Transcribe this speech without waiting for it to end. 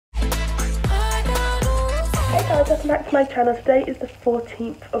Hey guys, welcome back to my channel. Today is the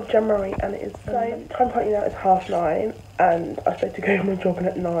 14th of January and it is time currently now is 9:30 and I was supposed to go on my jogging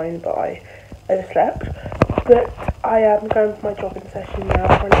at 9 but I overslept. But I am going for my jogging session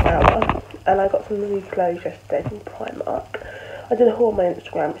now for an hour and I got some new clothes yesterday from Primark. I did a haul on my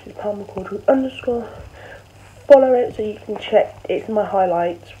Instagram, which is palmercaudle_. Follow it so you can check. It's in my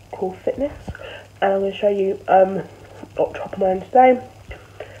highlights called fitness and I'm going to show you what top I'm wearing today.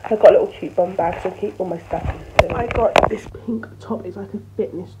 I've got a little cute bum bag so I keep all my stuff in. I got this pink top, it's like a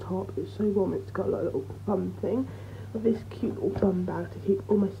fitness top, it's so warm, it's got like a little bum thing. Got this cute little bum bag to keep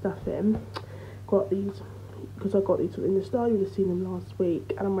all my stuff in. Got these, because I got these in the store, you would have seen them last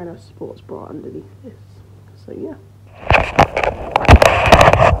week, and I'm wearing a sports bra underneath this, so yeah.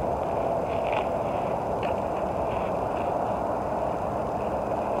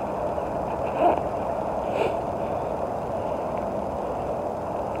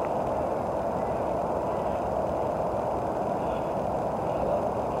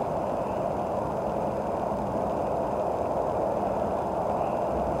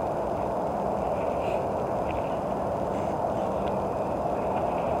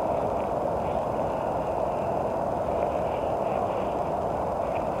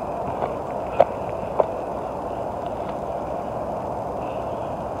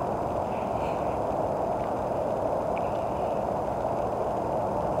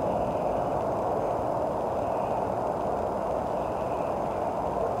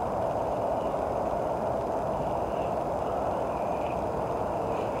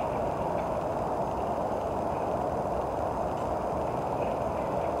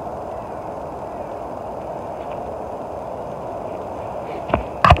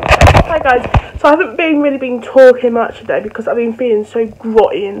 Hi guys, so I haven't really been talking much today because I've been feeling so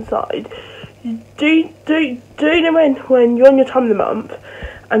grotty inside. Do you know when you're on your time of the month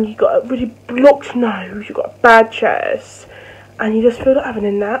and you've got a really blocked nose, you've got a bad chest and you just feel like having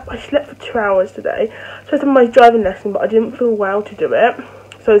a nap? I slept for 2 hours today. So I was on my driving lesson but I didn't feel well to do it.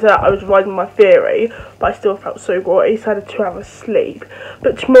 So I was revising my theory but I still felt so grotty, so I had a 2 hours sleep.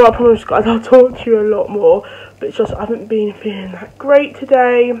 But tomorrow I promise guys I'll talk to you a lot more. But it's just I haven't been feeling that great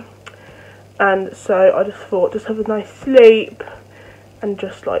today. And so I just thought, just have a nice sleep and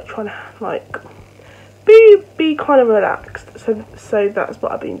just like trying to like be kind of relaxed. So that's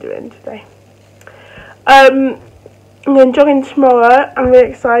what I've been doing today. I'm going jogging tomorrow. I'm really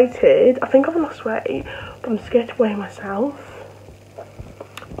excited. I think I've lost weight, but I'm scared to weigh myself.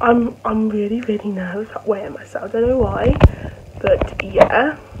 I'm really nervous about weighing myself. I don't know why, but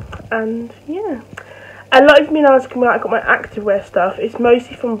yeah, and yeah. A lot of you been asking where I got my activewear stuff. It's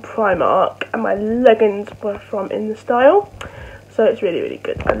mostly from Primark and my leggings were from In The Style. So it's really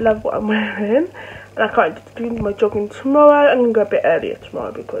good. I love what I'm wearing. And I can't do my jogging tomorrow. I'm going to go a bit earlier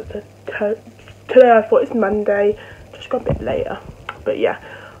tomorrow because today I thought it's Monday. Just go a bit later. But yeah,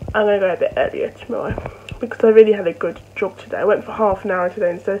 I'm going to go a bit earlier tomorrow because I really had a good jog today. I went for half an hour today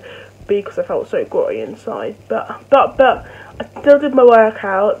instead because I felt so grotty inside. But I still did my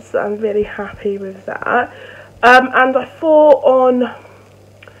workouts. I'm really happy with that. And I thought on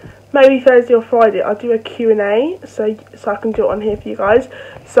maybe Thursday or Friday I'll do a Q&A so I can do it on here for you guys.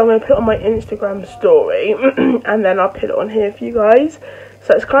 So I'm going to put it on my Instagram story and then I'll put it on here for you guys.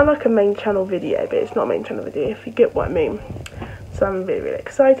 So it's kind of like a main channel video, but it's not a main channel video if you get what I mean. So I'm really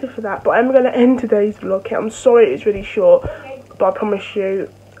excited for that. But I'm going to end today's vlog here. I'm sorry it's really short, but I promise you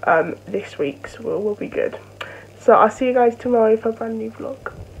this week's will be good. So I'll see you guys tomorrow for a brand new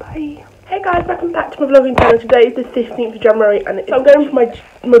vlog. Bye. Hey guys, welcome back to my vlogging channel. Today is the 15th of January and so I'm going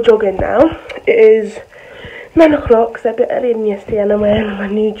for my jogging now. It is 9 o'clock, so a bit earlier than yesterday, and I'm wearing my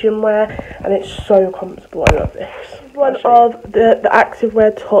new gym wear and it's so comfortable. I love this. One of the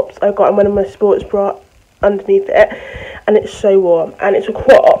activewear tops I got. I'm wearing my sports bra underneath it and it's so warm and it's a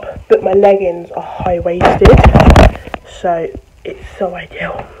crop but my leggings are high-waisted, so it's so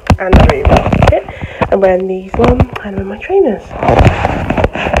ideal and I really like it. I'm wearing these on and I'm in my trainers.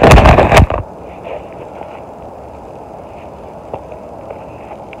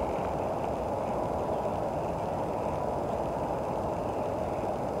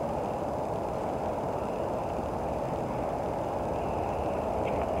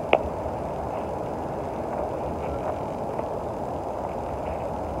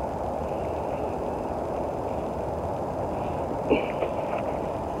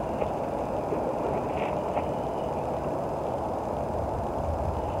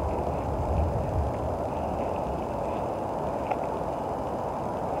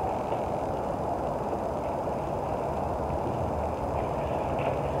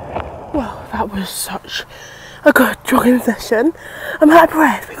 Well, that was such a good jogging session. I'm out of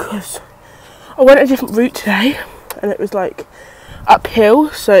breath because I went a different route today, and it was like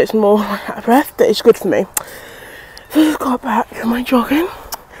uphill, so it's more like out of breath, but it's good for me. So I just got back from my jogging.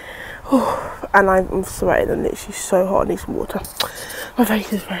 Oh, and I'm sweating and literally so hot. I need some water. My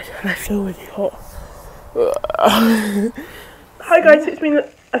face is red and I feel really hot. Hi guys, it's been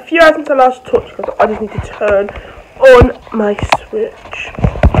a few hours since I last talked to you guys. I just need to turn on my switch.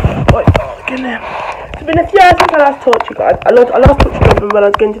 Like, oh goodness. It's been a few hours since I last talked to you guys. I last talked to you guys when I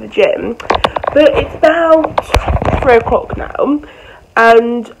was going to the gym. But it's about 3 o'clock now.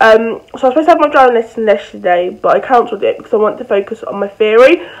 And so I was supposed to have my driving lesson yesterday, but I cancelled it because I want to focus on my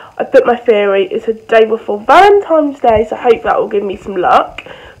theory. I put my theory, it's a day before Valentine's Day, so I hope that will give me some luck.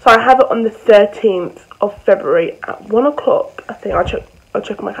 So I have it on the 13th of February at 1 o'clock. I think I'll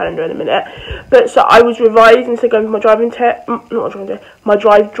check my calendar in a minute. But so I was revising to go for my driving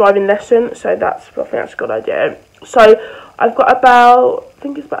driving lesson. So I think that's a good idea. So I've got about, I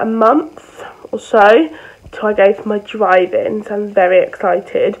think it's about a month or so till I go for my driving, so I'm very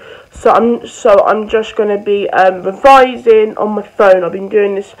excited. So I'm just going to be revising on my phone. I've been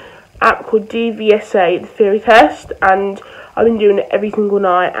doing this app called DVSA, the theory test, and I've been doing it every single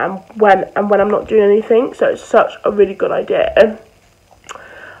night and when I'm not doing anything. So it's such a really good idea.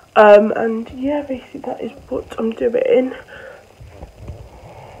 And yeah, basically that is what I'm doing.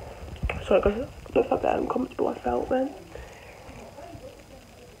 Sorry guys, I don't feel that uncomfortable I felt then.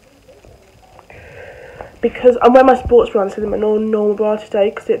 Because I'm wearing my sports bra instead of my normal bra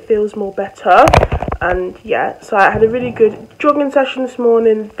today because it feels more better. And yeah, so I had a really good jogging session this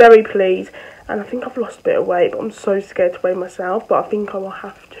morning, very pleased. And I think I've lost a bit of weight, but I'm so scared to weigh myself, but I think I will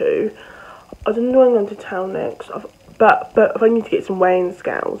have to. I don't know when I'm going to town next, but if I need to get some weighing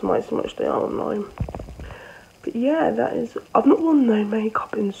scales, I might so much they are online. But yeah, that is, I've not worn no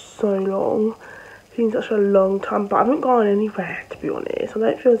makeup in so long. It's been such a long time, but I haven't gone anywhere, to be honest. I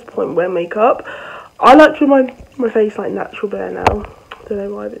don't feel there's a point in wearing makeup. I like to wear my face like natural bare now. I don't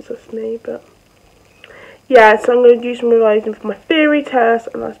know why, but it's just me, but yeah, so I'm going to do some revising for my theory test,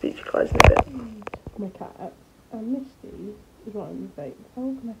 and I'll speak to you guys in a bit. My cat, Misty, is right on the vape.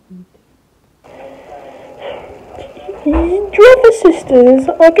 How can I feed? Your other sisters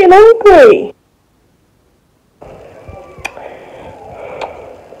are getting hungry.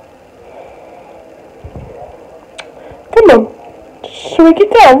 Come on, shall we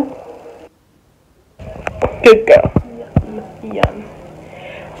get down? Good girl. Yum.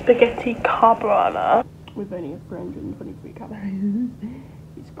 Spaghetti carbonara with only 323 calories.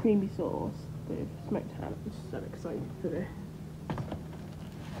 It's creamy sauce with smoked ham. I'm so excited for this.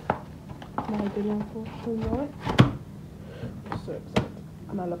 My dinner for tonight. I'm so excited.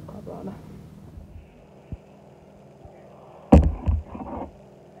 And I love carbonara.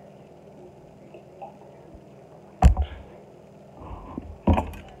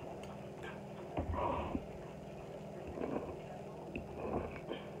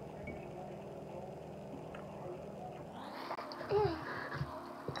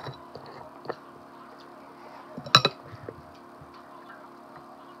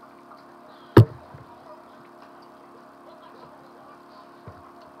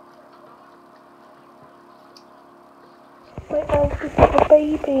 My eldest is a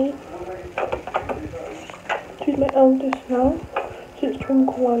baby. She's my eldest now. Since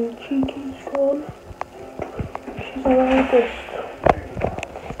Twinkle 1, Cheeky's gone. She's our eldest.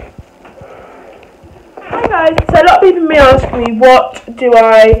 Hi guys, so a lot of people have been asking me what do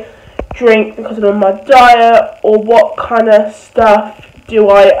I drink because I'm on my diet, or what kind of stuff do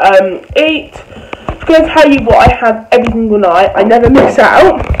I eat. I'm going to tell you what I have every single night. I never miss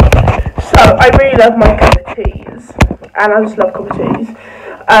out. So I really love my cup of teas. And I just love cup of teas.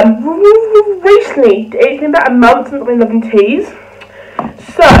 Recently, it's been about a month since I've been loving teas.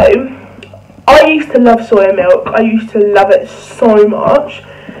 So, I used to love soya milk. I used to love it so much.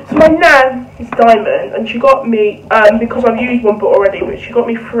 So my nan is Diamond, and she got me, because I've used one bottle already, but she got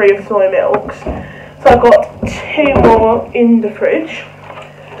me 3 of soya milks. So I've got 2 more in the fridge.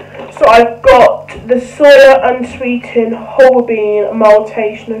 So I've got the soya unsweetened whole bean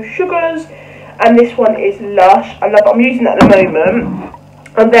maltation no sugars. And this one is Lush. I love it. I'm using that at the moment.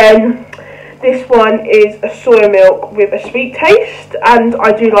 And then this one is a soya milk with a sweet taste. And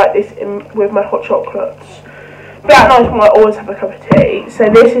I do like this with my hot chocolates. But at night I always have a cup of tea. So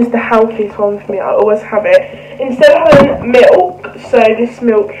this is the healthiest one for me. I always have it. Instead of having milk, so this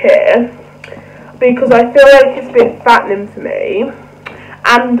milk here, because I feel like it's a bit fattening for me.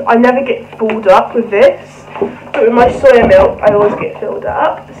 And I never get filled up with this. But with my soya milk, I always get filled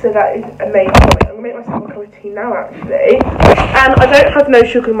up, so that is amazing. I'm going to make myself a cup of tea now, actually. And I don't have no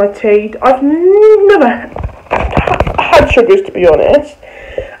sugar in my tea. I've never had sugars, to be honest.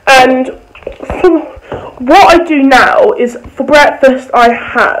 And So what I do now is for breakfast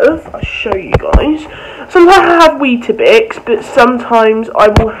I'll show you guys. Sometimes I have Weetabix, but sometimes I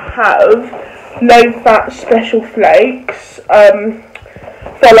will have low fat special flakes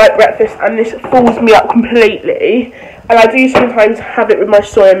for like breakfast, and this fills me up completely. And I do sometimes have it with my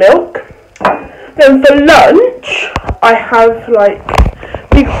soy milk. Then for lunch I have like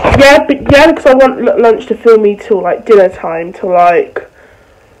because I want lunch to fill me till like dinner time, till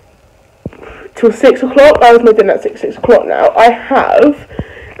 6 o'clock. I was my dinner at 6 o'clock now. I have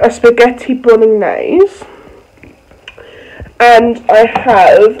a spaghetti bolognese, and I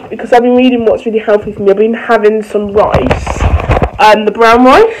have, because I've been reading what's really healthy for me, I've been having some rice, the brown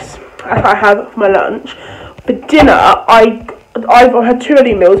rice I have for my lunch. For dinner, I've had 2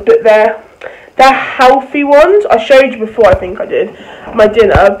 ready meals, but they're healthy ones. I showed you before, I think I did, my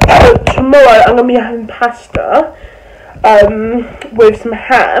dinner. But tomorrow I'm going to be having pasta with some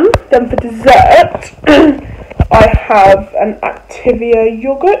ham. Then for dessert, I have an Activia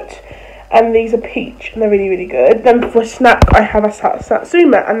yogurt, and these are peach, and they're really, really good. Then for a snack, I have a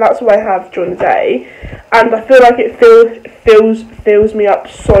satsuma, and that's what I have during the day. And I feel like it fills me up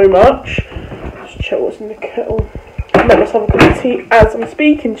so much. Just check what's in the kettle. Let myself a cup of tea as I'm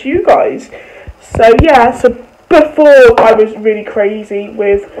speaking to you guys. So yeah, so before I was really crazy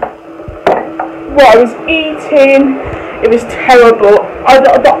with what I was eating. It was terrible. I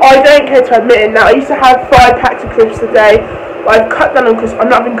don't care to admit it now. I used to have 5 packs of crisps a day, but I've cut down on crisps. I'm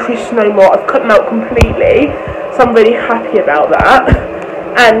not having crisps no more. I've cut them out completely, so I'm really happy about that.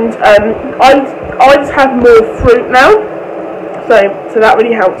 And I just have more fruit now, so that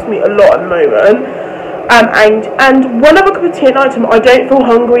really helps me a lot at the moment. And one other cup of tea at night time, I don't feel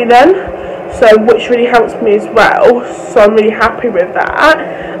hungry then. So, which really helps me as well, so I'm really happy with that.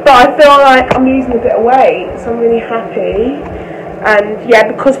 But I feel like I'm losing a bit of weight, so I'm really happy. And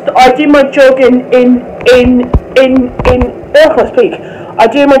yeah, because I do my jogging I can't speak. I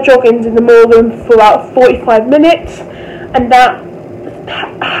do my joggings in the morning for about 45 minutes, and that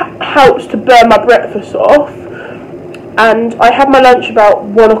helps to burn my breakfast off. And I have my lunch about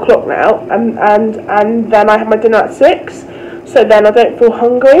 1 o'clock now, and then I have my dinner at 6, so then I don't feel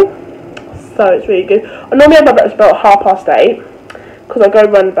hungry. So it's really good. I normally have my breakfast about 8:30, because I go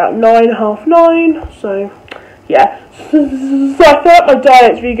run about 9, half 9. So yeah, so I feel like my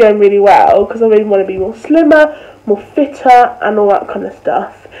diet's really going really well, because I really want to be more slimmer, more fitter, and all that kind of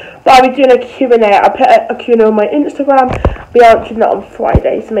stuff. But I'll be doing a Q&A. I put a Q&A on my Instagram. I'll be answering that on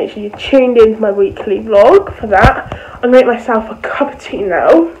Friday, so make sure you're tuned into my weekly vlog for that. I'm going to make myself a cup of tea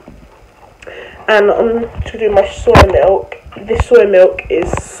now, and I'm going to do my soy milk. This soy milk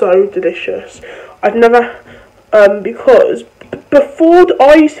is so delicious. I've never, because before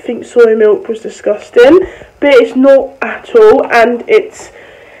I used to think soy milk was disgusting, but it's not at all, and it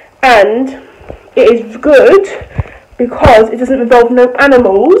is good because it doesn't involve no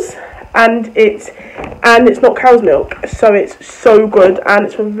animals, and it's not cow's milk, so it's so good. And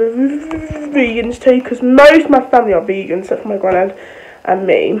it's from vegans too, because most of my family are vegans except for my granddad and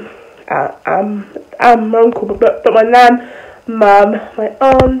me. And my uncle, but my nan, mum, my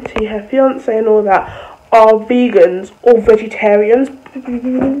auntie, her fiance, and all that are vegans or vegetarians.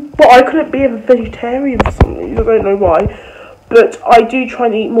 But I couldn't be a vegetarian for some reason. I don't know why. But I do try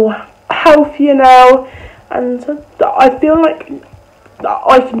and eat more healthier now, and so I feel like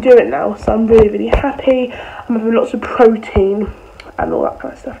I can do it now. So I'm really, really happy. I'm having lots of protein and all that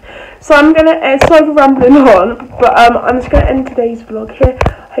kind of stuff. So I'm gonna sorry for rambling on, but I'm just gonna end today's vlog here.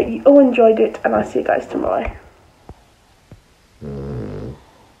 Hope you all enjoyed it, and I'll see you guys tomorrow.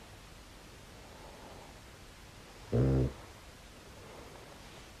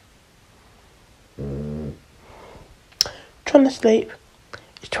 Trying to sleep.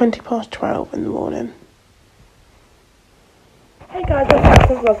 It's 12:20 in the morning. Hey guys, welcome back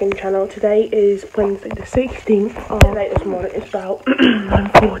to the vlogging channel. Today is Wednesday the 16th. Late this morning. It's about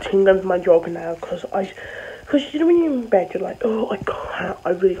 9:14. Going for my jog now, because you know when you're in bed, you're like, oh, I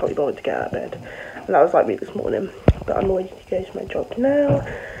really can't be bothered to get out of bed. And that was like me this morning. But I'm ready to go to my jog now,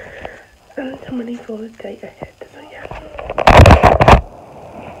 and I'm ready for the day ahead. So yeah.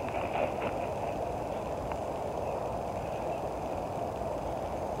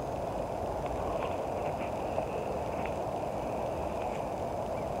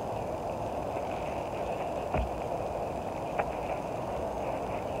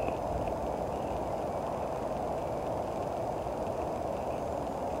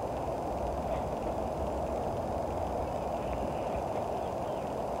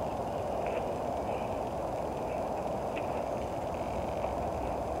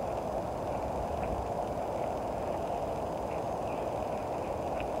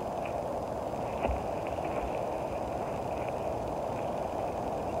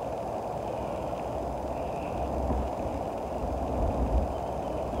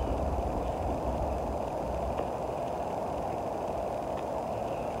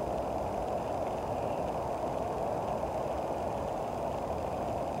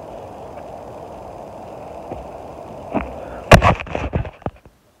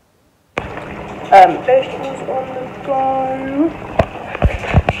 Vegetables on the go,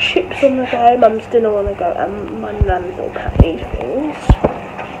 chips on the go, mum's dinner on the go, and my nan's little patty things.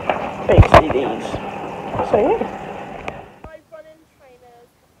 Basically these. So yeah.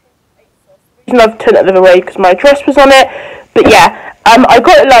 The reason I've turned it the other way because my address was on it, but yeah, I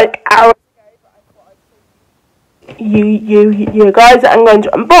got it like hours ago, but I thought I'd you guys, I'm going to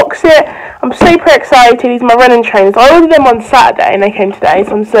unbox it. I'm super excited. These are my running trainers. I ordered them on Saturday and they came today,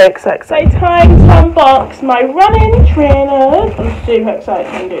 so I'm so excited. So time to unbox my running trainers. I'm super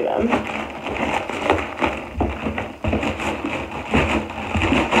excited to do them.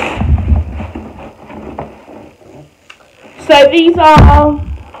 So these are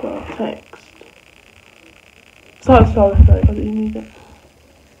text. Sorry, I didn't need it.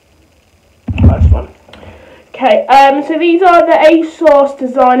 That's fun. Okay, so these are the ASOS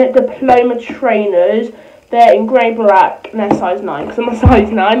Designer Diploma Trainers. They're in grey black and they're size 9, because I'm a size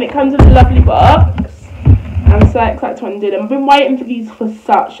 9. It comes with a lovely box. I'm so excited to undo them. I've been waiting for these for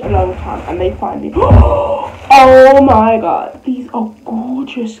such a long time and they finally... Oh my god, these are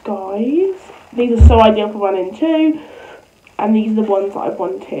gorgeous, guys. These are so ideal for running too. And these are the ones that I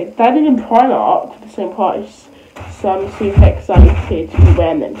wanted. They're in Primark for the same price. So I'm super excited to be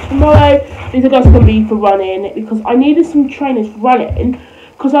wearing them tomorrow. These are just going to be for running because I needed some trainers for running.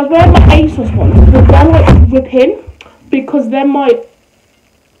 Because I was wearing my ASOS ones, but they're like ripping because they're my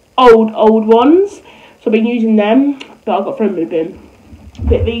old ones. So I've been using them, but I got thrown in the bin.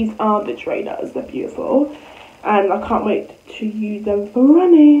 But these are the trainers. They're beautiful, and I can't wait to use them for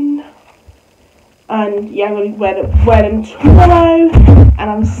running. And yeah, I'm going to wear them tomorrow, and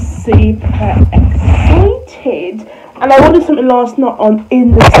I'm super excited. And I ordered something last night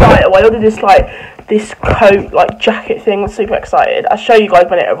in the site. I ordered this this coat, jacket thing. I'm super excited. I'll show you guys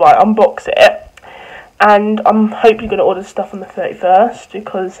when it arrives. Unbox it, and I'm hopefully going to order stuff on the 31st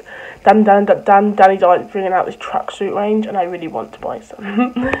because Danny Di's bringing out this tracksuit range, and I really want to buy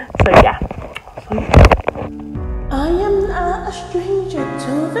some. So yeah. I am not a stranger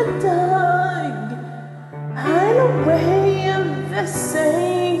to the dark. Hide away in the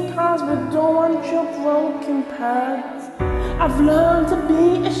same cause we don't want your broken parts. I've learned to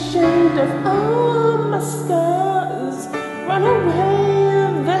be ashamed of all my scars. Run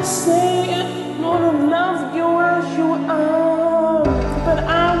away, they say, Lord, I love you as you are. But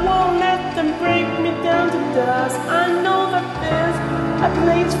I won't let them break me down to dust. I know that there's a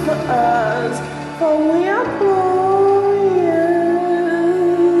place for us, for we are warriors.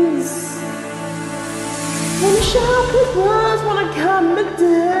 When the sharpest words wanna cut me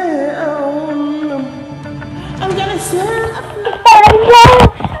down, I'm gonna set up the fire.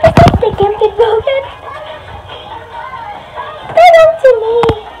 They can be broken. Come on to me.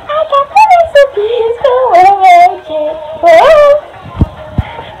 I got feelings, so please go away.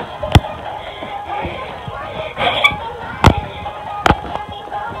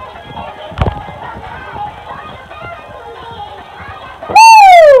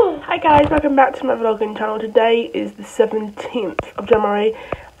 Hi guys, welcome back to my vlogging channel. Today is the 17th of January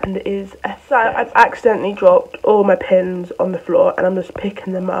and it is so I've accidentally dropped all my pins on the floor and I'm just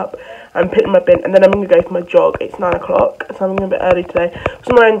picking them up. I'm putting my bin and then I'm going to go for my jog. It's 9 o'clock, so I'm going a bit early today.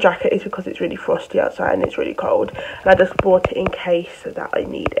 So I'm wearing a jacket is because it's really frosty outside and it's really cold, and I just bought it in case that I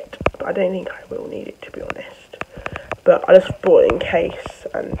need it, but I don't think I will need it, to be honest. But I just bought it in case.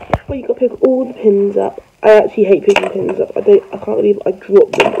 And yeah. Well, you got to pick all the pins up. I actually hate picking pins up. I can't believe I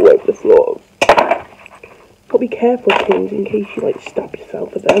dropped them all over the floor. Got to be careful with pins in case you stab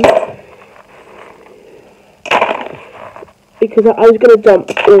yourself with them. Because I was going to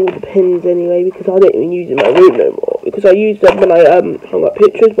dump all the pins anyway because I don't even use them in my room no more. Because I used them when I hung up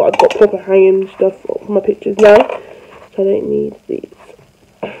pictures, but I've got proper hanging stuff for my pictures now. So I don't need these.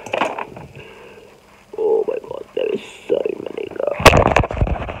 Oh my god, there is so many, look.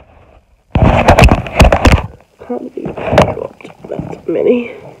 Can't believe I dropped that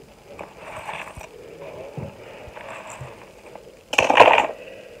many.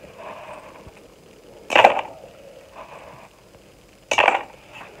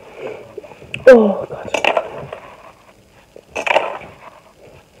 Oh god.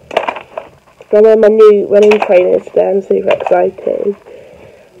 I'm wearing my new running trainers today. I'm super excited.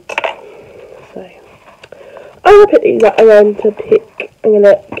 So I'm gonna put these up around to pick. I'm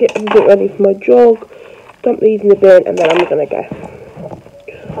gonna get everything ready for my jog, dump these in the bin, and then I'm gonna go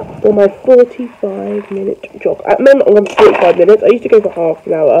for my 45-minute jog. At the moment I'm going for 45 minutes. I used to go for half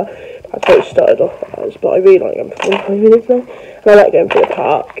an hour. That's what it started off as, but I really like going for 45 minutes now. And I like going for the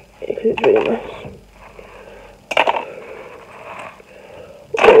park because it's really nice.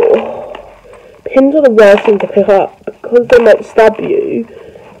 Oh. Pins are the worst thing to pick up because they might stab you.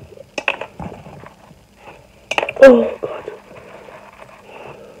 Oh god.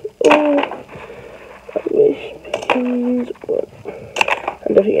 Oh, I wish beans would.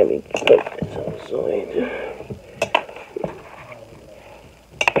 I'm definitely going to be put this outside.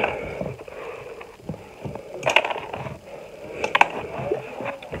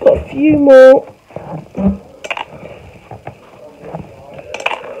 Got a few more.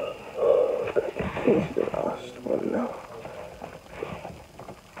 This is the last one now.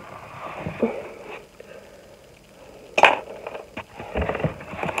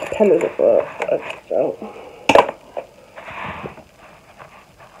 Pen doesn't work. Oh!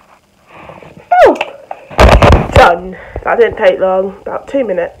 Done. That didn't take long. About 2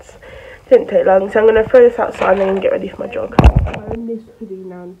 minutes. Didn't take long. So I'm going to throw this outside and then get ready for my jog. I'm wearing this hoodie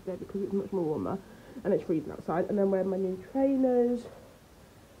now instead because it's much more warmer and it's freezing outside. And then wearing my new trainers.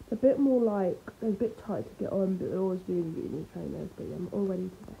 A bit more like, they're a bit tight to get on, but they're always really new trainers. But yeah, I'm all ready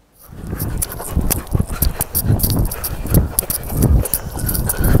today.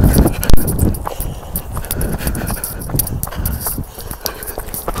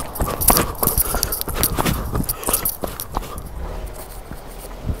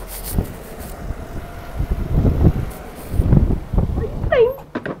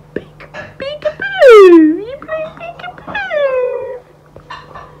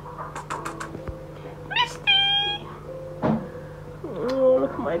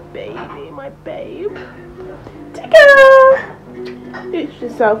 My babe. Tigger! It's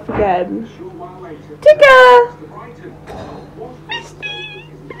yourself again. Tigger! Misty!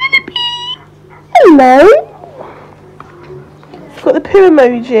 Hello! It's got the poo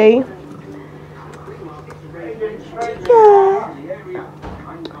emoji. Tigger!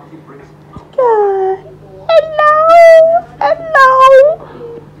 Tigger! Hello! Hello!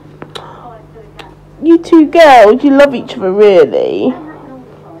 You two girls, you love each other really.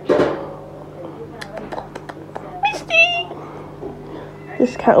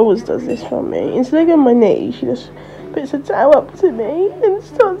 This cat always does this for me. Instead of going on my knee, she just puts her tail up to me and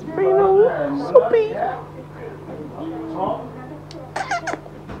starts being all soppy.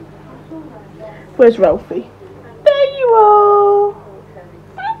 Where's Ralphie? There you are!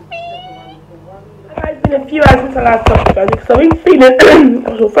 Ralphie! It's been a few hours since I last talked to you guys because I've been feeling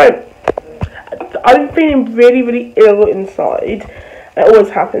I've been feeling really, really ill inside. It always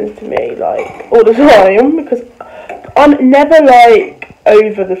happens to me, like, all the time, because I'm never, like,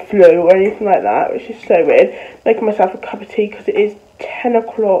 over the flu or anything like that, which is so weird. Making myself a cup of tea because it is 10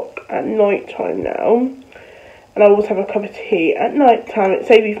 o'clock at night time now, and I always have a cup of tea at night time. It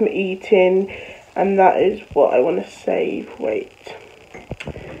saves me from eating, and that is what I want to save. Wait,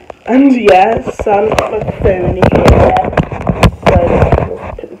 and yeah, so I've got my phone here, so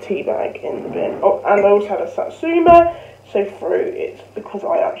let's put the tea bag in the bin. Oh, and I also had a Satsuma, so fruit. It's because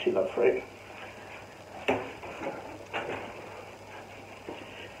I actually love fruit.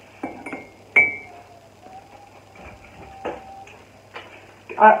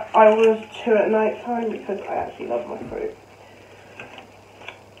 I always chew at night time because I actually love my fruit.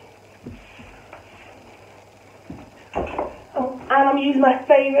 Oh, and I'm using my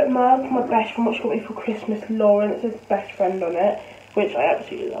favourite mug, my best friend, what she got me for Christmas, Lauren. It says best friend on it, which I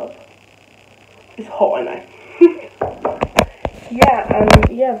absolutely love. It's hot, I know.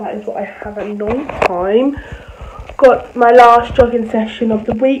 Yeah, that is what I have at night time. Got my last jogging session of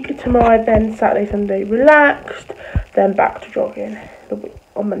the week tomorrow, then Saturday, Sunday relaxed, then back to jogging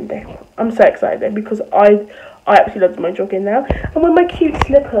on Monday. I'm so excited because I actually love my jogging now. And with my cute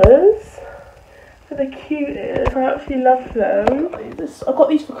slippers, they're the cutest. I absolutely love them. I got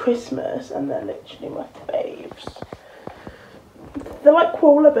these for Christmas and they're literally my faves. They're like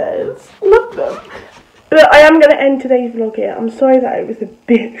koala bears. Love them. But I am going to end today's vlog here. I'm sorry that it was a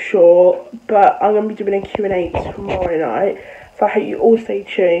bit short, but I'm going to be doing a Q&A tomorrow night. So I hope you all stay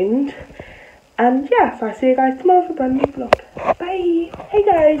tuned. And yeah, so I'll see you guys tomorrow for a brand new vlog. Bye! Hey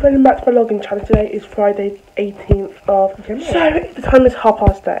guys, welcome back to my vlogging channel. Today is Friday 18th of January. So the time is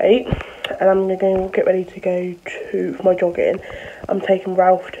 8:30 and I'm going to go get ready to go for my jogging. I'm taking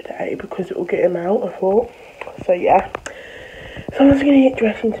Ralph today because it will get him out, I thought. So yeah. So I'm just going to get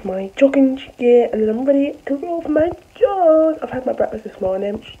dressed into my jogging gear and then I'm ready to roll for my jog. I've had my breakfast this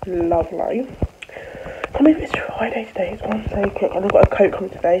morning, which is lovely. I can't believe it's Friday today, it's one so quick. I've got a coat coming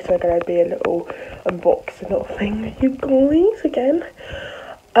today, so I'm going to be a little unboxing little thing with you guys again.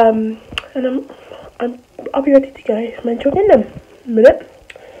 And I'll be ready to go for my jogging then. In a minute.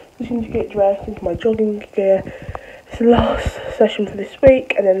 Just need to get dressed into my jogging gear. It's the last session for this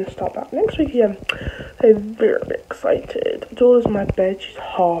week and then start back next week again. So I'm very excited. Dora's in my bed, she's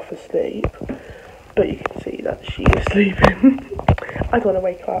half asleep. But you can see that she is sleeping. I don't want to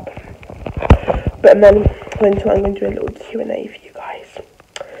wake her up. But then tonight I'm going to do a little Q&A for you guys.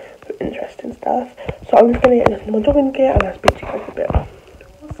 For interesting stuff. So I'm just going to get into my jogging gear and I'll speak to you guys a bit. I'm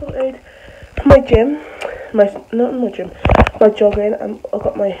sorted. My gym. My jogging. And I've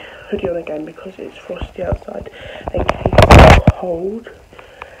got my hoodie on again because it's frosty outside. In case it's cold.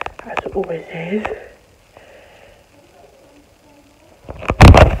 As it always is.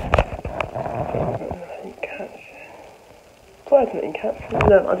 I didn't catch.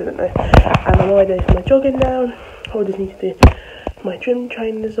 No, I didn't know. And I'm all ready for my jogging now. I just need to do my gym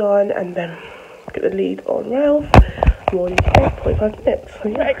trainers on and then get the lead on Ralph. I'm already to 45 minutes. So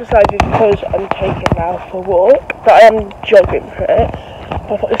yeah, exercise is because I'm taking Ralph for a walk, but I am jogging for it.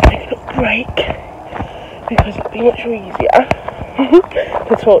 But I thought let's take a little break because it'd be much easier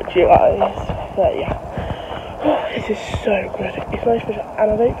to talk to you guys. But yeah, this is so good. It's nice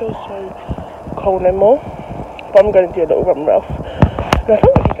and I don't feel so cold anymore. But I'm going to do a little run, Ralph. And I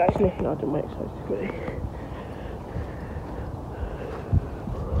thought you guys knew I did my exercise today.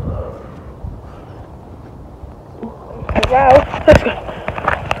 Okay, Ralph, let's go.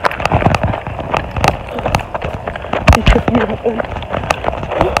 He's tripping me up then.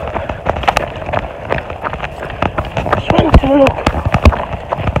 Just run to look.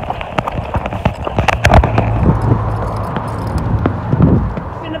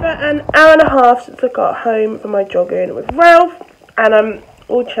 An hour and a half since I got home from my jogging with Ralph, and I'm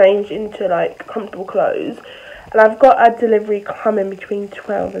all changed into like comfortable clothes, and I've got a delivery coming between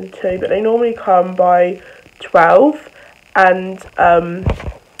 12 and 2, but they normally come by 12, and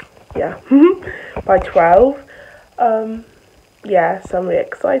yeah by 12. Yeah, so I'm really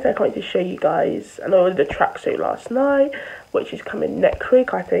excited. I can't wait to show you guys. And I ordered a tracksuit last night, which is coming next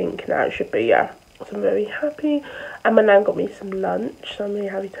week I think. Now it should be, yeah. So I'm very happy. And my nan got me some lunch, so I'm really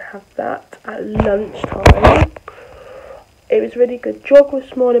happy to have that at lunchtime. It was a really good jog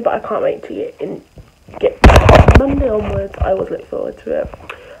this morning, but I can't wait to get Monday onwards. I always look forward to it.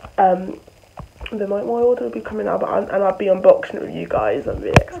 Then my order will be coming out, and I'll be unboxing it with you guys. I'm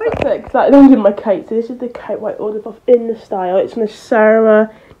really excited. I'm doing my coat. So this is the coat I ordered off In The Style. It's in the Sarah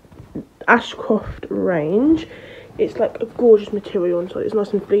Ashcroft range. It's like a gorgeous material inside. It's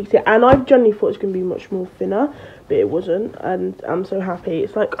nice and fleecy, and I generally thought it was going to be much more thinner, but it wasn't, and I'm so happy.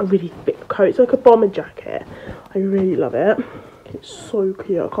 It's like a really thick coat. It's like a bomber jacket. I really love it. It's so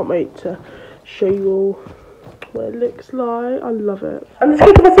cute. I can't wait to show you all what it looks like. I love it. I'm just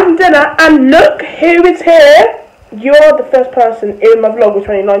cooking myself some dinner, and look who is here. You're the first person in my vlog of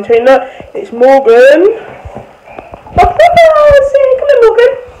 2019. Look, it's Morgan. Come on,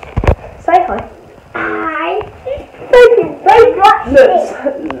 Morgan. Say hi. Hi.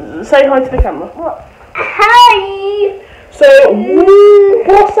 Look, say hi to the camera. Hi. So,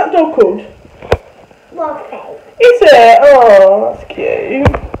 what's that dog called? Wolfie. Is it? Oh, that's cute.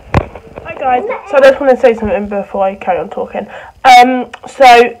 Hi guys. So I just want to say something before I carry on talking.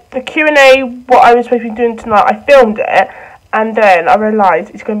 So the Q&A, what I was supposed to be doing tonight, I filmed it, and then I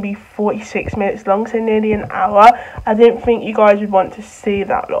realised it's going to be 46 minutes long, so nearly an hour. I didn't think you guys would want to see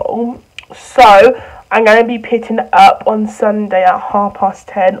that long. So I'm going to be picking it up on Sunday at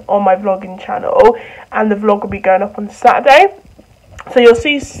 10:30 on my vlogging channel, and the vlog will be going up on Saturday. So you'll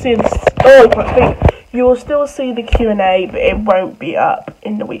see oh, I can't speak. You will still see the Q&A, but it won't be up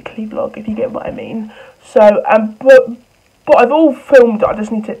in the weekly vlog, if you get what I mean. So, but I've all filmed it. I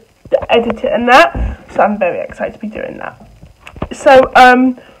just need to edit it and that. So I'm very excited to be doing that. So,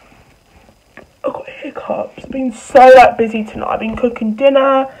 I've got hiccups. I've been so busy tonight. I've been cooking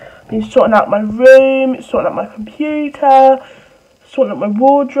dinner, been sorting out my room, sorting out my computer, sorting out my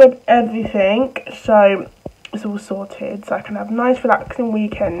wardrobe, everything. So it's all sorted, so I can have a nice relaxing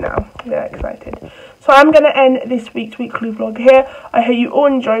weekend now. Very excited. So I'm going to end this week's weekly vlog here. I hope you all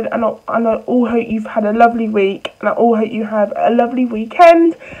enjoyed, and I all hope you've had a lovely week, and I all hope you have a lovely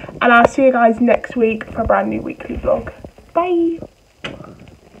weekend, and I'll see you guys next week for a brand new weekly vlog. Bye.